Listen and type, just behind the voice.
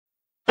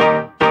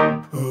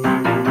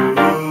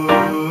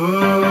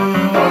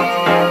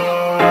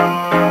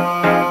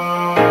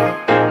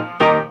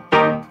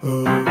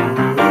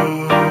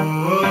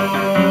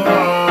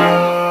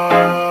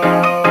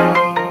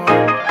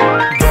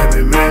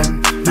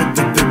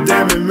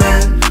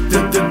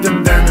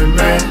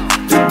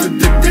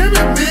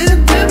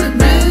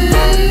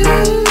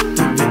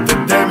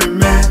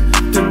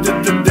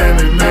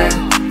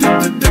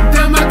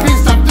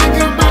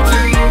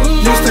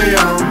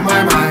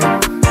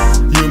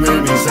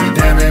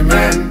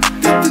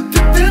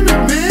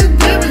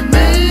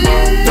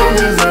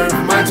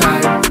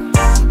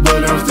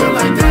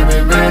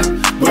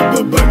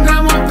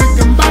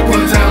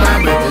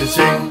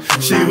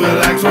She was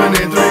like 23,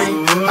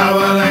 I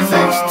was like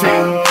 16.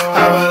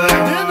 I was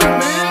like, damn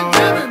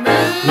it,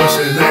 man, what's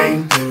your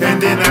name? And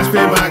then I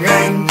spit my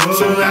game.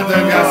 Soon after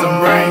got some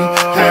brain.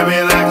 Had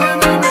me like,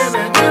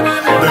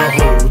 the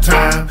whole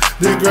time.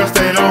 This girl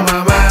stayed on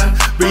my mind.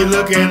 Be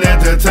looking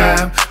at the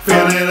time,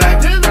 feeling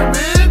like, damn it,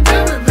 man.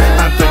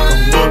 I think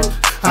I'm booked.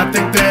 I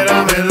think that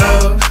I'm in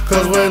love.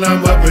 Cause when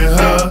I'm up with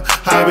her,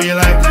 I be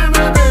like,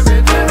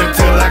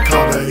 until I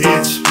caught a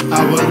itch.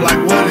 I was like,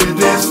 what is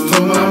this?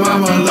 Told my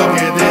mama, look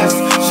at this.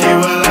 She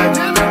was like,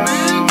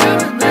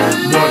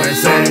 boy, they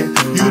say,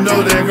 you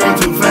know that girl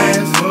too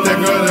fast. That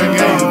girl that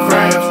gave you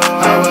crabs.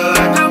 I was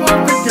like, now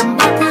I'm thinking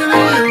back to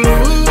you.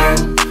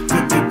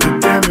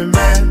 Damn it,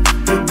 man.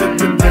 Damn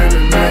it, man. Damn it,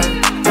 man.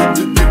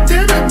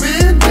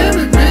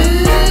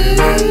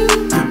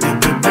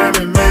 Damn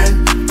it, man.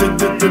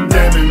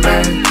 Damn it,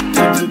 man.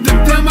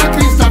 Damn, I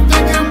can't stop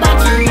thinking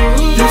about you.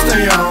 You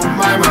stay on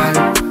my mind.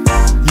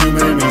 You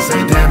made me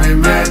say, damn it,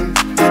 man.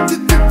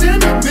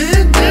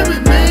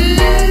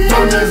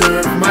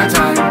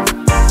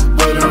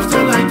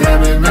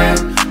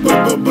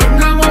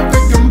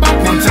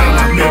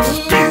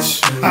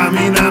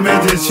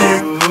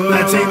 Chick,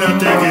 Latina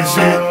thinking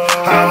shit.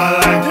 How I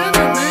like,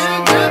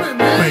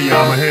 man,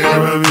 y'all my head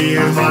of me.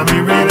 Is mommy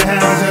really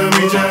happy to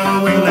meet you?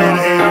 We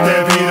later hit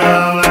that Peter.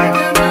 I'm like,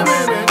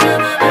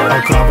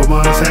 a couple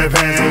months had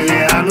passed.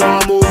 Yeah, I know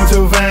I'm moving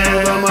too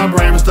fast, but my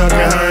brain was stuck in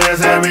her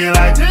ass. Had me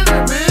like,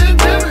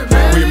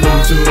 we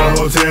moved to the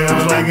hotel,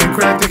 slinging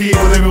crack to keep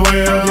us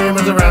everywhere.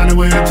 Demons around the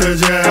way to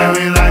jail. Had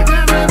me like,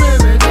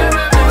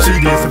 she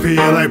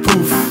disappeared like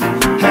poof.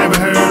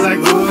 Having her like,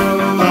 ooh.